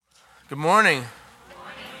Good morning.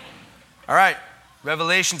 All right,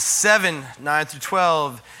 Revelation 7, 9 through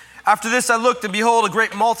 12. After this I looked, and behold, a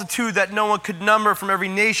great multitude that no one could number, from every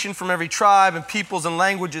nation, from every tribe and peoples and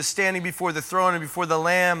languages, standing before the throne and before the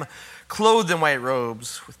Lamb, clothed in white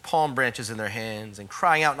robes, with palm branches in their hands, and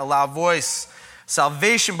crying out in a loud voice,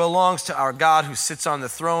 "Salvation belongs to our God who sits on the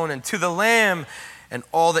throne and to the Lamb." And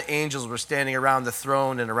all the angels were standing around the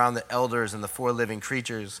throne and around the elders and the four living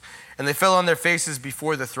creatures. And they fell on their faces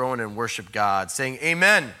before the throne and worshiped God, saying,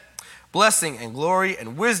 "Amen. Blessing and glory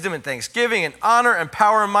and wisdom and thanksgiving and honor and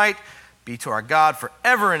power and might be to our God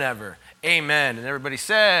forever and ever. Amen." And everybody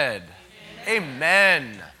said,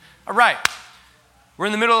 Amen. All right. We're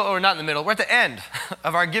in the middle, or not in the middle, we're at the end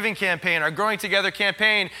of our giving campaign, our Growing Together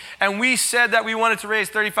campaign. And we said that we wanted to raise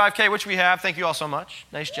 $35K, which we have. Thank you all so much.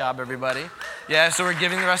 Nice job, everybody. Yeah, so we're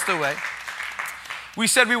giving the rest away. We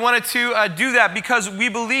said we wanted to do that because we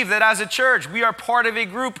believe that as a church, we are part of a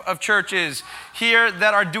group of churches here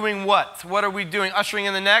that are doing what? What are we doing? Ushering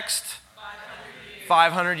in the next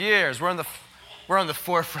 500 years. We're on the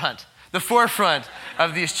forefront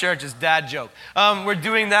of these churches. Dad joke. We're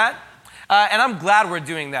doing that. And I'm glad we're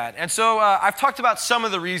doing that. And so I've talked about some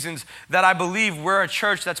of the reasons that I believe we're a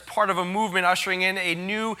church that's part of a movement ushering in a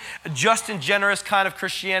new, just and generous kind of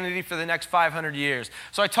Christianity for the next 500 years.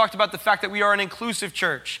 So I talked about the fact that we are an inclusive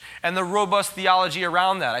church and the robust theology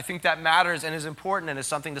around that. I think that matters and is important and is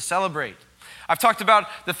something to celebrate. I've talked about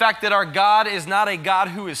the fact that our God is not a God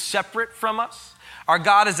who is separate from us. Our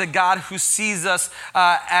God is a God who sees us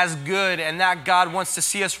as good, and that God wants to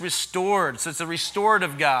see us restored. So it's a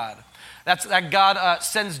restorative God. That God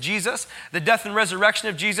sends Jesus. The death and resurrection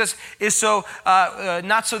of Jesus is so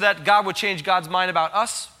not so that God would change God's mind about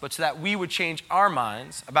us, but so that we would change our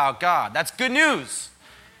minds about God. That's good news.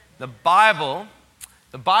 The Bible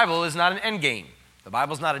is not an end game. The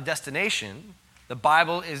Bible is not a destination. The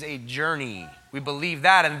Bible is a journey. We believe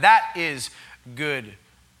that, and that is good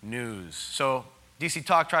news. So DC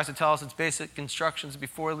Talk tries to tell us its basic instructions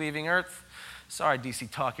before leaving Earth. Sorry,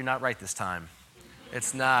 DC Talk, you're not right this time.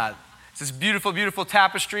 It's not. It's this beautiful, beautiful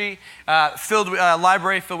tapestry,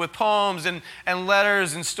 library filled with poems and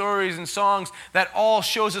letters and stories and songs that all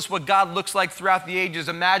shows us what God looks like throughout the ages,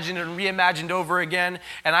 imagined and reimagined over again.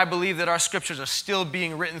 And I believe that our scriptures are still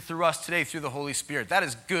being written through us today through the Holy Spirit. That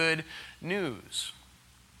is good news.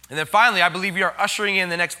 And then finally, I believe we are ushering in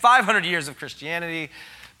the next 500 years of Christianity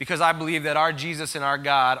because I believe that our Jesus and our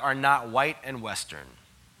God are not white and Western.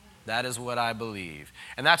 That is what I believe.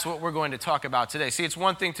 And that's what we're going to talk about today. See, it's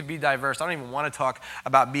one thing to be diverse. I don't even want to talk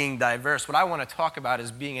about being diverse. What I want to talk about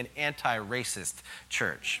is being an anti-racist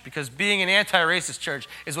church. Because being an anti-racist church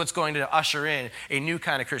is what's going to usher in a new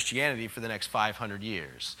kind of Christianity for the next 500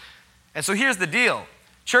 years. And so here's the deal.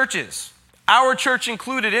 Churches, our church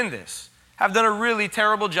included in this, have done a really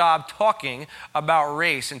terrible job talking about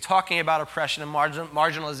race and talking about oppression and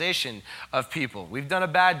marginalization of people. We've done a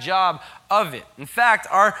bad job of it. In fact,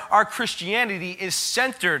 our Christianity is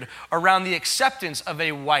centered around the acceptance of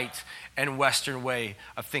a white and Western way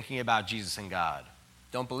of thinking about Jesus and God.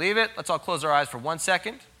 Don't believe it? Let's all close our eyes for 1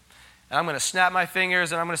 second. And I'm going to snap my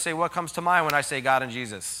fingers and I'm going to say what comes to mind when I say God and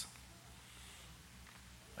Jesus.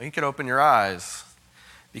 You can open your eyes,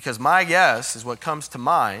 because my guess is what comes to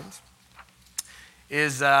mind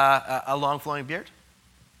is a long flowing beard.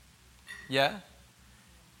 Yeah?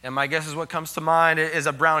 And my guess is what comes to mind is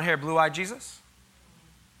a brown-haired, blue-eyed Jesus.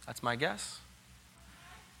 That's my guess.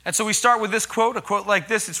 And so we start with this quote, a quote like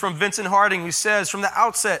this. It's from Vincent Harding, who says, "From the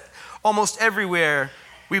outset, almost everywhere,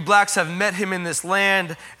 we blacks have met him in this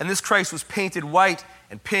land, and this Christ was painted white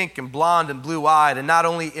and pink and blonde and blue-eyed, and not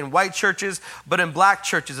only in white churches, but in black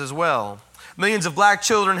churches as well. Millions of black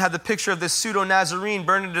children had the picture of this pseudo-Nazarene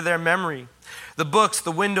burned into their memory. The books,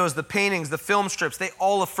 the windows, the paintings, the film strips, they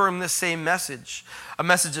all affirm this same message, a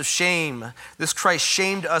message of shame. This Christ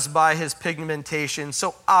shamed us by his pigmentation,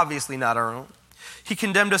 so obviously not our own. He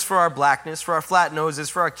condemned us for our blackness, for our flat noses,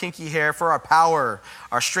 for our kinky hair, for our power,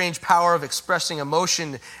 our strange power of expressing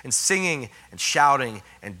emotion and singing and shouting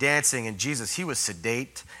and dancing. And Jesus, he was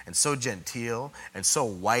sedate and so genteel and so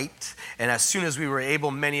white. And as soon as we were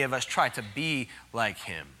able, many of us tried to be like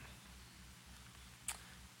him."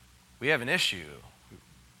 We have an issue.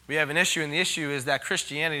 We have an issue, and the issue is that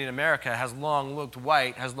Christianity in America has long looked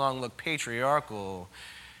white, has long looked patriarchal,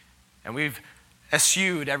 and we've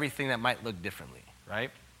eschewed everything that might look differently, right?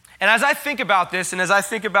 And as I think about this, and as I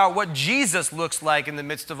think about what Jesus looks like in the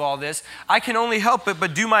midst of all this, I can only help it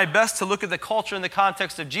but do my best to look at the culture in the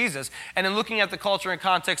context of Jesus. And in looking at the culture and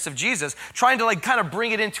context of Jesus, trying to kind of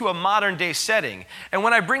bring it into a modern day setting. And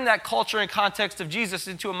when I bring that culture and context of Jesus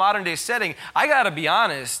into a modern day setting, I gotta be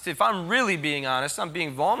honest. If I'm really being honest, I'm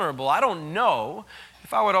being vulnerable. I don't know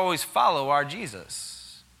if I would always follow our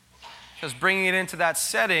Jesus. Because bringing it into that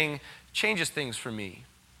setting changes things for me.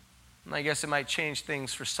 And I guess it might change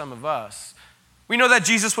things for some of us. We know that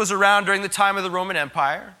Jesus was around during the time of the Roman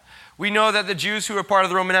Empire. We know that the Jews who were part of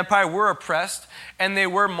the Roman Empire were oppressed and they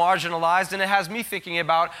were marginalized. And it has me thinking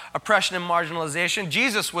about oppression and marginalization.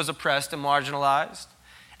 Jesus was oppressed and marginalized.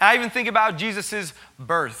 And I even think about Jesus'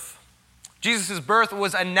 birth. Jesus' birth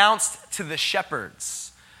was announced to the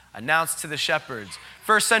shepherds. Announced to the shepherds.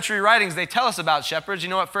 First century writings, they tell us about shepherds. You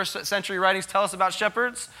know what first century writings tell us about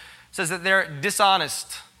shepherds? It says that they're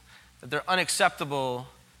dishonest, that they're unacceptable,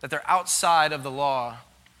 that they're outside of the law.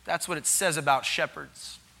 That's what it says about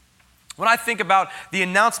shepherds. When I think about the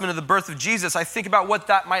announcement of the birth of Jesus, I think about what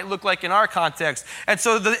that might look like in our context. And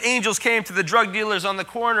so the angels came to the drug dealers on the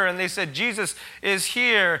corner and they said, Jesus is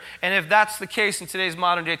here. And if that's the case in today's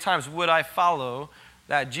modern day times, would I follow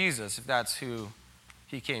that Jesus if that's who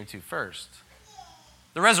he came to first?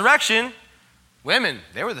 The resurrection, women,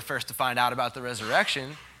 they were the first to find out about the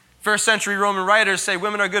resurrection. First century Roman writers say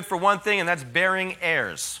women are good for one thing, and that's bearing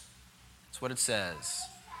heirs. That's what it says.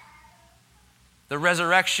 The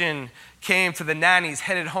resurrection came to the nannies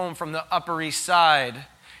headed home from the Upper East Side,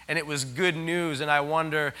 and it was good news. And I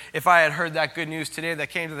wonder if I had heard that good news today that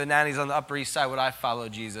came to the nannies on the Upper East Side, would I follow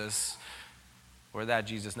Jesus? Or would that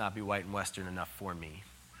Jesus not be white and Western enough for me?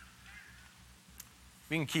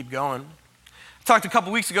 We can keep going. I talked a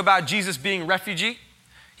couple weeks ago about Jesus being a refugee.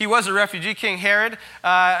 He was a refugee. King Herod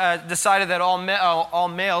decided that all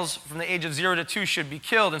males from the age of 0 to 2 should be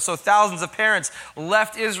killed. And so thousands of parents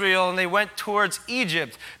left Israel and they went towards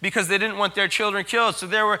Egypt because they didn't want their children killed. So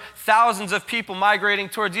there were thousands of people migrating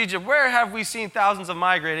towards Egypt. Where have we seen thousands of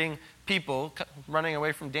migrating people running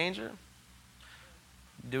away from danger?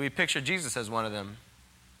 Do we picture Jesus as one of them?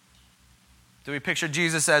 Do we picture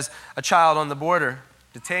Jesus as a child on the border,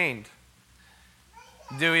 detained?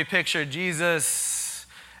 Do we picture Jesus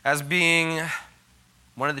as being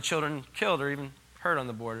one of the children killed or even hurt on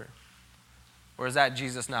the border? Or is that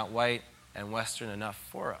Jesus not white and Western enough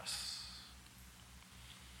for us?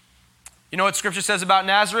 You know what Scripture says about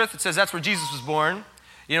Nazareth? It says that's where Jesus was born.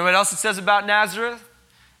 You know what else it says about Nazareth?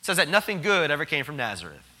 It says that nothing good ever came from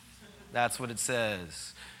Nazareth. That's what it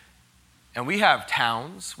says. And we have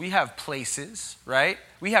towns, we have places, right?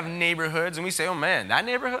 We have neighborhoods, and we say, oh man, that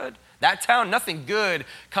neighborhood? That town, nothing good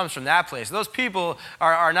comes from that place. Those people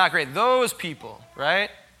are not great. Those people, right?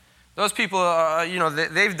 Those people,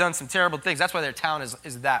 they've done some terrible things. That's why their town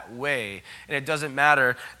is that way. And it doesn't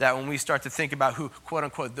matter that when we start to think about who, quote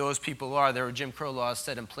unquote, those people are, there were Jim Crow laws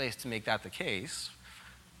set in place to make that the case,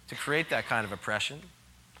 to create that kind of oppression.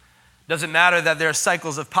 Doesn't matter that there are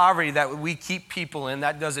cycles of poverty that we keep people in.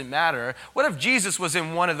 That doesn't matter. What if Jesus was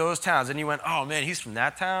in one of those towns and you went, oh man, he's from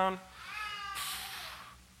that town?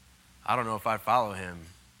 I don't know if I'd follow him.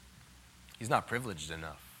 He's not privileged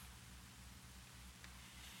enough.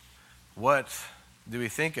 What do we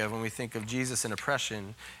think of when we think of Jesus and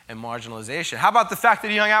oppression and marginalization? How about the fact that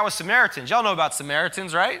he hung out with Samaritans? Y'all know about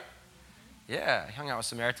Samaritans, right? Yeah, he hung out with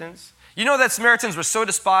Samaritans. You know that Samaritans were so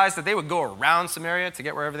despised that they would go around Samaria to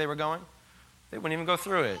get wherever they were going? They wouldn't even go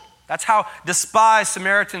through it. That's how despised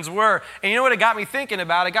Samaritans were. And you know what it got me thinking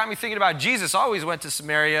about? It got me thinking about Jesus always went to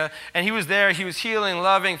Samaria, and he was there, he was healing,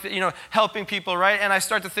 loving, helping people, right? And I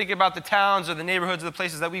start to think about the towns or the neighborhoods or the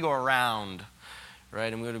places that we go around,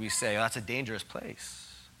 right? And what do we say? Oh, that's a dangerous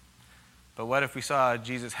place. But what if we saw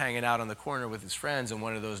Jesus hanging out on the corner with his friends in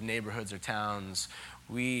one of those neighborhoods or towns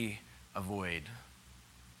we avoid?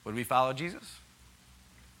 Would we follow Jesus?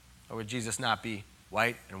 Or would Jesus not be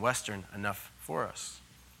white and Western enough for us?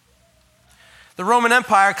 The Roman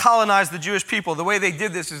Empire colonized the Jewish people. The way they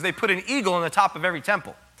did this is they put an eagle on the top of every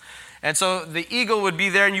temple. And so the eagle would be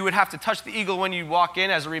there, and you would have to touch the eagle when you walk in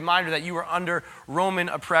as a reminder that you were under Roman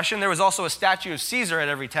oppression. There was also a statue of Caesar at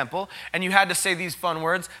every temple, and you had to say these fun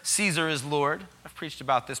words, Caesar is Lord. I've preached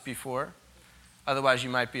about this before. Otherwise, you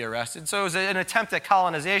might be arrested. So it was an attempt at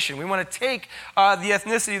colonization. We want to take the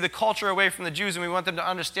ethnicity, the culture away from the Jews, and we want them to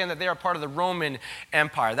understand that they are part of the Roman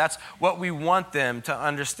Empire. That's what we want them to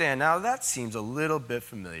understand. Now, that seems a little bit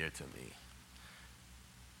familiar to me.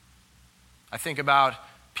 I think about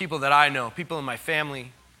people that I know, people in my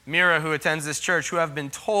family, Mira, who attends this church, who have been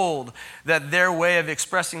told that their way of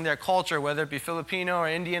expressing their culture, whether it be Filipino or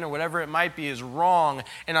Indian or whatever it might be, is wrong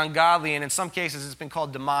and ungodly, and in some cases it's been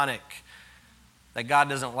called demonic, that God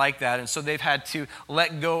doesn't like that, and so they've had to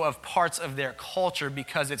let go of parts of their culture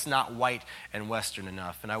because it's not white and Western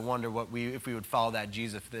enough. And I wonder if we would follow that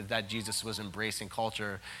Jesus, if that Jesus was embracing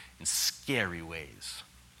culture in scary ways.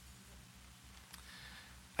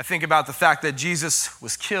 I think about the fact that Jesus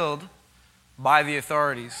was killed by the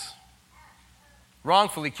authorities,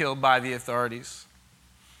 wrongfully killed by the authorities.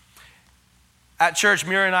 At church,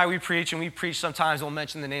 Mira and I, we preach sometimes we'll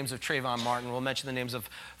mention the names of Trayvon Martin, we'll mention the names of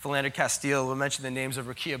Philander Castile, we'll mention the names of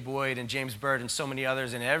Rekia Boyd and James Byrd and so many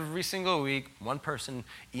others, and every single week, one person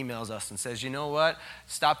emails us and says, you know what,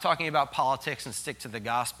 stop talking about politics and stick to the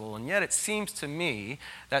gospel. And yet it seems to me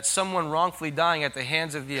that someone wrongfully dying at the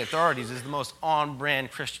hands of the authorities is the most on-brand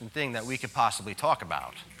Christian thing that we could possibly talk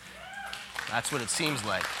about. That's what it seems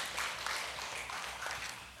like.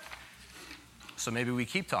 So maybe we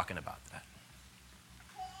keep talking about that.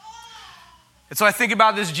 And so I think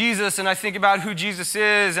about this Jesus, and I think about who Jesus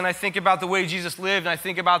is, and I think about the way Jesus lived, and I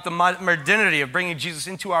think about the modernity of bringing Jesus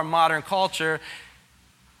into our modern culture.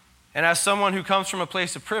 And as someone who comes from a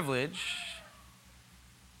place of privilege,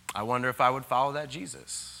 I wonder if I would follow that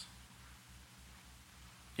Jesus.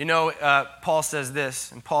 You know, Paul says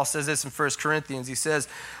this, and Paul says this in 1 Corinthians. He says,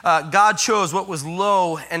 God chose what was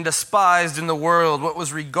low and despised in the world, what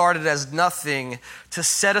was regarded as nothing, to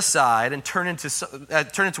set aside and turn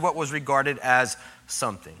into what was regarded as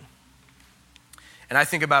something. And I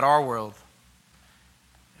think about our world,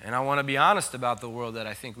 and I want to be honest about the world that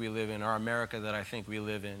I think we live in, or America that I think we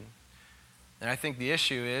live in. And I think the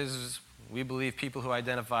issue is we believe people who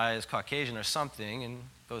identify as Caucasian are something, and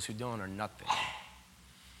those who don't are nothing.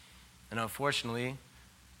 And unfortunately,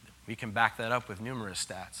 we can back that up with numerous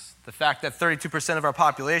stats. The fact that 32% of our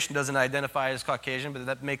population doesn't identify as Caucasian, but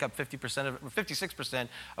that make up 56%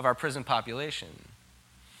 of our prison population.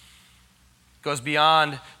 It goes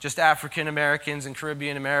beyond just African Americans and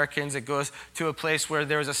Caribbean Americans. It goes to a place where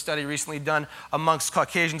there was a study recently done amongst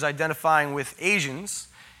Caucasians identifying with Asians.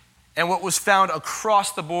 And what was found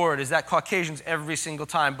across the board is that Caucasians every single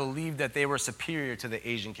time believed that they were superior to the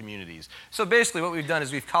Asian communities. So basically what we've done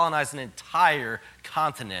is we've colonized an entire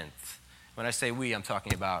continent. When I say we, I'm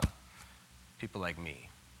talking about people like me.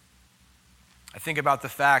 I think about the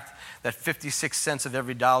fact that 56 cents of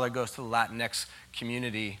every dollar goes to the Latinx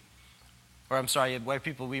community. Or I'm sorry, white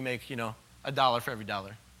people, we make, $1 for every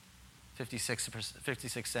dollar. 56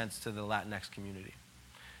 cents to the Latinx community.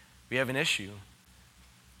 We have an issue.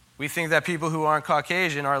 We think that people who aren't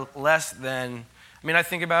Caucasian are less than, I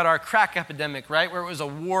think about our crack epidemic, right? Where it was a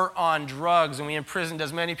war on drugs and we imprisoned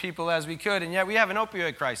as many people as we could, and yet we have an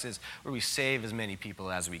opioid crisis where we save as many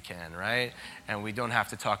people as we can, right? And we don't have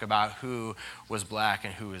to talk about who was black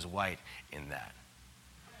and who is white in that.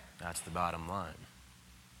 That's the bottom line.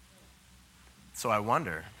 So I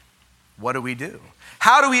wonder, what do we do?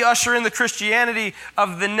 How do we usher in the Christianity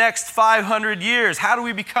of the next 500 years? How do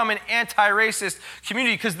we become an anti-racist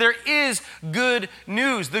community? Because there is good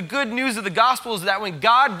news. The good news of the gospel is that when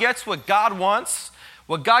God gets what God wants,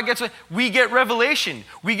 we get revelation.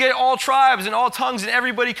 We get all tribes and all tongues and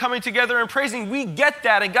everybody coming together and praising. We get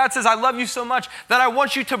that. And God says, I love you so much that I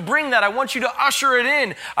want you to bring that. I want you to usher it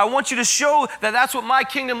in. I want you to show that that's what my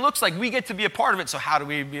kingdom looks like. We get to be a part of it. So how do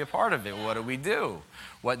we be a part of it? What do we do?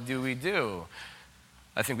 What do we do?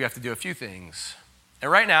 I think we have to do a few things.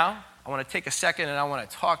 And right now, I want to take a second and I want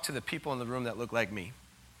to talk to the people in the room that look like me.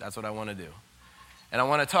 That's what I want to do. And I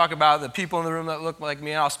want to talk about the people in the room that look like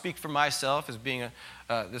me, and I'll speak for myself as being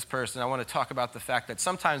this person. I want to talk about the fact that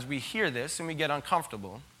sometimes we hear this and we get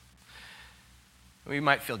uncomfortable. We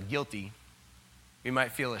might feel guilty. We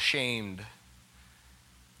might feel ashamed.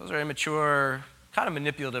 Those are immature, kind of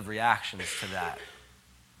manipulative reactions to that.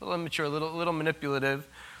 A little immature, a little manipulative.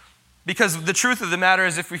 Because the truth of the matter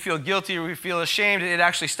is if we feel guilty or we feel ashamed, it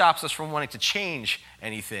actually stops us from wanting to change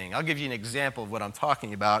anything. I'll give you an example of what I'm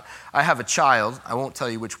talking about. I have a child. I won't tell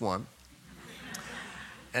you which one.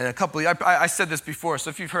 And I said this before, so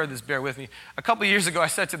if you've heard this, bear with me. A couple of years ago, I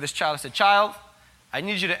said to this child, child, I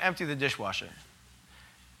need you to empty the dishwasher.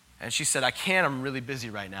 And she said, I can't, I'm really busy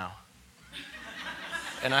right now.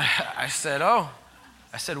 And I said,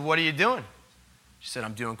 what are you doing? She said,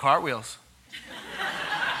 I'm doing cartwheels.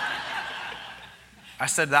 I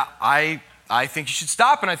said, I think you should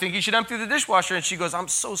stop, and I think you should empty the dishwasher. And she goes, I'm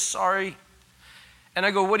so sorry. And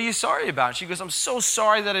I go, what are you sorry about? And she goes, I'm so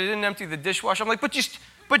sorry that I didn't empty the dishwasher. I'm like,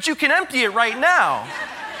 but you can empty it right now.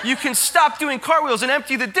 You can stop doing cartwheels and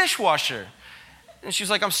empty the dishwasher. And she's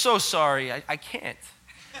like, I'm so sorry, I can't.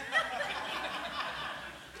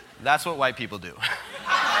 That's what white people do.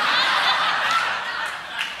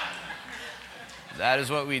 That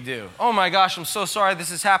is what we do. Oh my gosh, I'm so sorry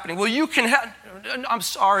this is happening. Well, you can help. I'm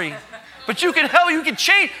sorry. But you can help, you can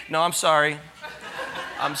change. No, I'm sorry.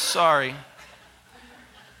 I'm sorry.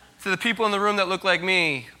 To the people in the room that look like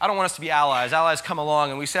me, I don't want us to be allies. Allies come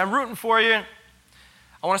along and we say, I'm rooting for you.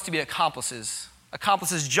 I want us to be accomplices.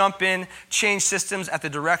 Accomplices jump in, change systems at the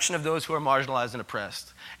direction of those who are marginalized and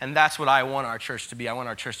oppressed. And that's what I want our church to be. I want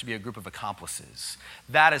our church to be a group of accomplices.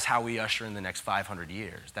 That is how we usher in the next 500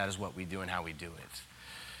 years. That is what we do and how we do it.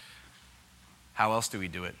 How else do we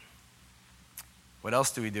do it? What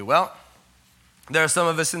else do we do? Well, there are some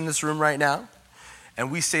of us in this room right now,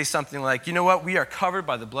 and we say something like, you know what? We are covered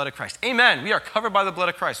by the blood of Christ. Amen. We are covered by the blood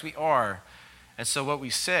of Christ. We are. And so what we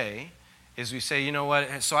say is we say, you know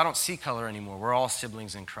what? So I don't see color anymore. We're all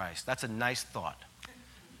siblings in Christ. That's a nice thought.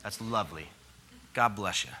 That's lovely. God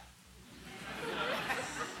bless you.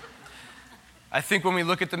 I think when we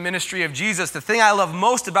look at the ministry of Jesus, the thing I love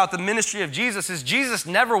most about the ministry of Jesus is Jesus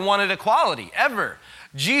never wanted equality, ever.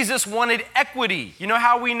 Jesus wanted equity. You know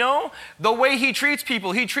how we know? The way he treats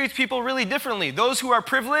people really differently. Those who are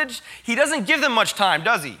privileged, he doesn't give them much time,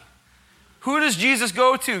 does he? Who does Jesus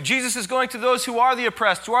go to? Jesus is going to those who are the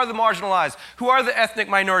oppressed, who are the marginalized, who are the ethnic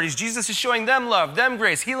minorities. Jesus is showing them love, them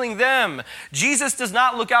grace, healing them. Jesus does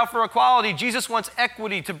not look out for equality. Jesus wants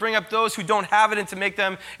equity to bring up those who don't have it and to make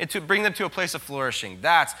them and to bring them to a place of flourishing.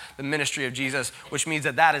 That's the ministry of Jesus, which means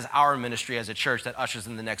that is our ministry as a church that ushers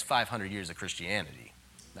in the next 500 years of Christianity.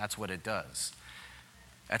 That's what it does.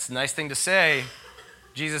 That's a nice thing to say.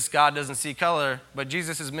 Jesus, God doesn't see color, but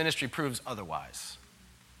Jesus' ministry proves otherwise.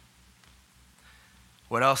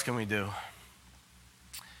 What else can we do?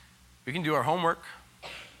 We can do our homework.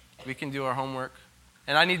 We can do our homework.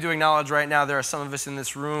 And I need to acknowledge right now there are some of us in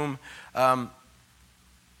this room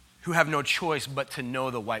who have no choice but to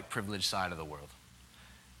know the white privilege side of the world.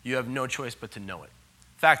 You have no choice but to know it.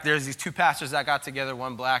 In fact, there's these two pastors that got together,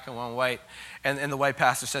 one black and one white, and the white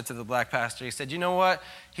pastor said to the black pastor, he said, you know what?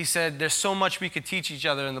 He said, there's so much we could teach each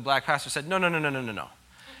other, and the black pastor said, no.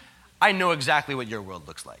 I know exactly what your world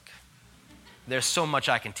looks like. There's so much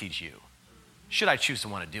I can teach you. Should I choose to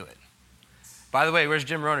want to do it? By the way, where's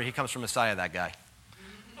Jim Rohner? He comes from Messiah, that guy.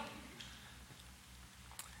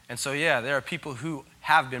 And so, yeah, there are people who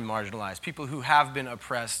have been marginalized, people who have been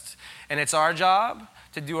oppressed. And it's our job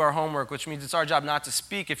to do our homework, which means it's our job not to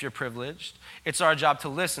speak if you're privileged. It's our job to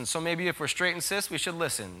listen. So maybe if we're straight and cis, we should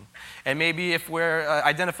listen. And maybe if we're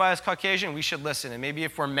identify as Caucasian, we should listen. And maybe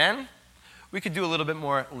if we're men, we could do a little bit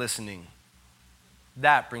more listening.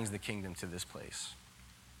 That brings the kingdom to this place.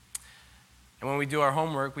 And when we do our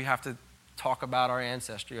homework, we have to talk about our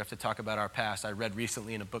ancestry. We have to talk about our past. I read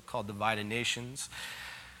recently in a book called Divided Nations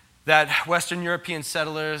that Western European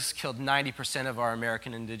settlers killed 90% of our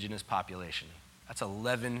American indigenous population. That's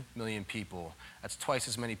 11 million people. That's twice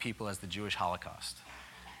as many people as the Jewish Holocaust.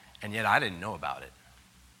 And yet I didn't know about it.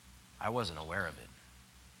 I wasn't aware of it.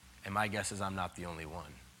 And my guess is I'm not the only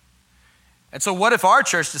one. And so what if our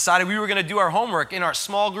church decided we were going to do our homework in our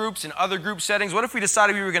small groups and other group settings? What if we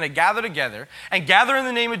decided we were going to gather together and gather in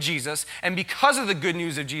the name of Jesus, and because of the good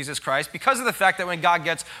news of Jesus Christ, because of the fact that when God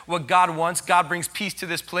gets what God wants, God brings peace to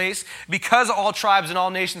this place, because all tribes and all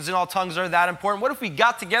nations and all tongues are that important, what if we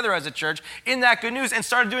got together as a church in that good news and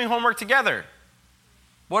started doing homework together?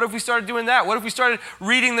 What if we started doing that? What if we started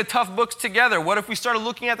reading the tough books together? What if we started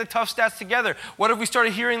looking at the tough stats together? What if we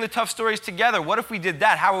started hearing the tough stories together? What if we did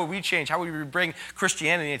that? How would we change? How would we bring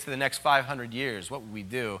Christianity into the next 500 years? What would we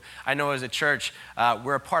do? I know as a church,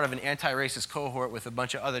 we're a part of an anti-racist cohort with a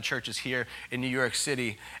bunch of other churches here in New York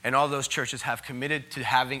City, and all those churches have committed to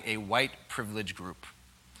having a white privilege group.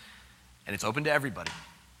 And it's open to everybody.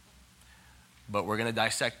 But we're going to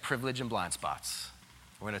dissect privilege and blind spots.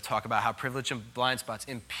 We're going to talk about how privilege and blind spots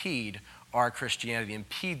impede our Christianity,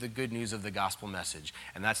 impede the good news of the gospel message.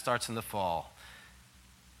 And that starts in the fall.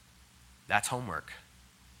 That's homework.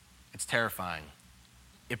 It's terrifying.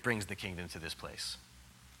 It brings the kingdom to this place.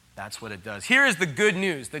 That's what it does. Here is the good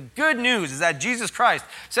news. The good news is that Jesus Christ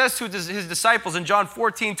says to his disciples in John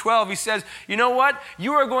 14:12, he says, you know what?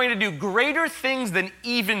 You are going to do greater things than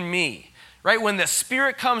even me. Right, when the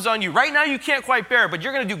Spirit comes on you. Right now you can't quite bear it, but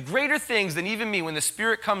you're going to do greater things than even me when the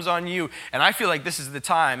Spirit comes on you. And I feel like this is the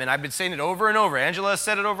time, and I've been saying it over and over. Angela has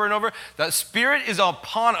said it over and over. The Spirit is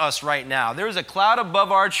upon us right now. There is a cloud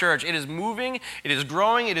above our church. It is moving, it is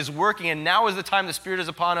growing, it is working, and now is the time the Spirit is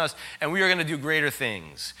upon us, and we are going to do greater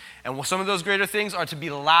things. And some of those greater things are to be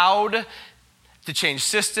loud to change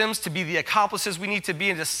systems, to be the accomplices we need to be,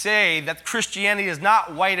 and to say that Christianity is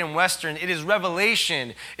not white and Western. It is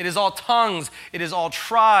revelation. It is all tongues. It is all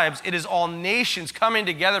tribes. It is all nations coming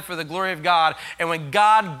together for the glory of God. And when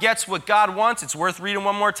God gets what God wants, it's worth reading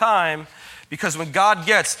one more time. Because when God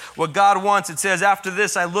gets what God wants, it says, after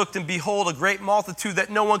this I looked, and behold, a great multitude that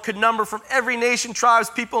no one could number, from every nation, tribes,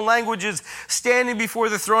 people, and languages, standing before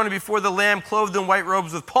the throne and before the Lamb, clothed in white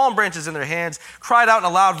robes with palm branches in their hands, cried out in a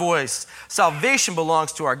loud voice, salvation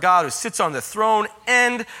belongs to our God who sits on the throne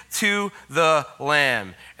and to the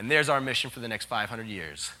Lamb. And there's our mission for the next 500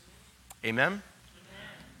 years. Amen? Amen.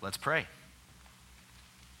 Let's pray.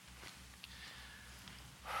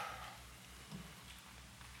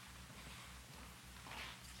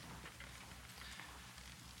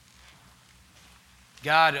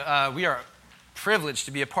 God, we are privileged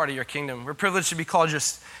to be a part of your kingdom. We're privileged to be called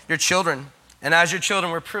your children. And as your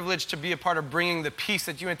children, we're privileged to be a part of bringing the peace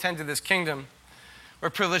that you intend to this kingdom. We're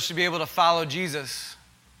privileged to be able to follow Jesus.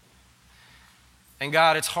 And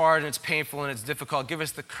God, it's hard and it's painful and it's difficult. Give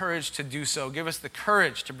us the courage to do so. Give us the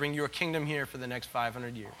courage to bring your kingdom here for the next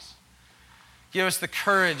 500 years. Give us the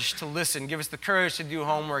courage to listen. Give us the courage to do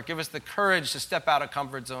homework. Give us the courage to step out of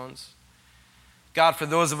comfort zones. God, for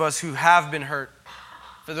those of us who have been hurt,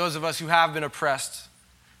 for those of us who have been oppressed,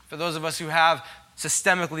 for those of us who have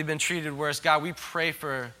systemically been treated worse, God, we pray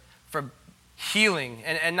for healing,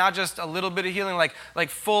 and not just a little bit of healing, like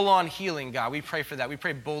full-on healing, God. We pray for that. We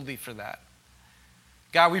pray boldly for that.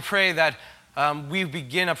 God, we pray that we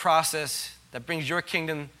begin a process that brings your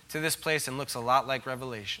kingdom to this place and looks a lot like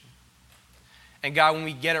Revelation. And God, when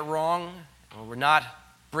we get it wrong, when we're not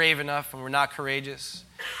brave enough, when we're not courageous,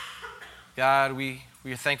 God, we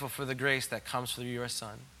are thankful for the grace that comes through your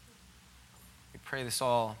Son. We pray this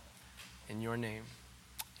all in your name.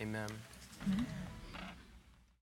 Amen.